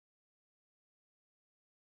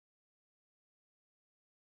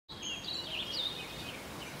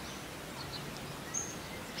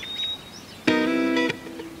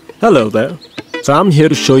Hello there. So I'm here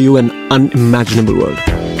to show you an unimaginable world.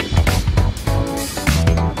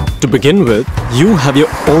 To begin with, you have your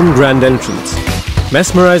own grand entrance,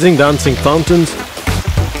 mesmerizing dancing fountains,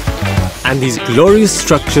 and these glorious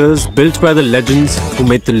structures built by the legends who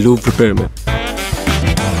made the Louvre pyramid.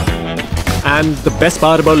 And the best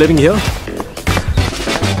part about living here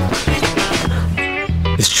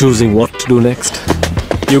is choosing what to do next.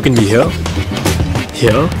 You can be here,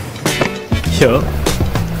 here, here,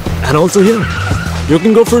 and also here. You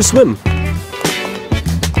can go for a swim.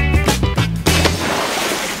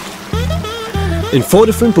 In 4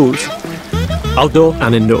 different pools, outdoor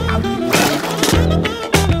and indoor.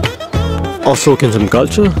 Or soak in some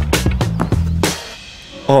culture.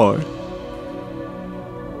 Or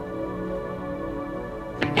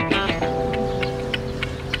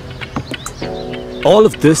all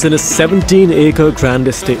of this in a 17-acre grand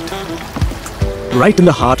estate, right in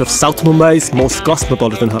the heart of South Mumbai's most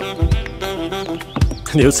cosmopolitan hub.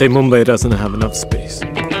 And you'll say Mumbai doesn't have enough space.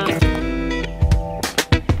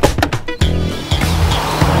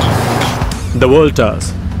 The world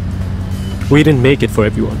does. We didn't make it for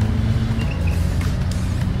everyone.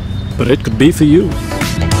 But it could be for you.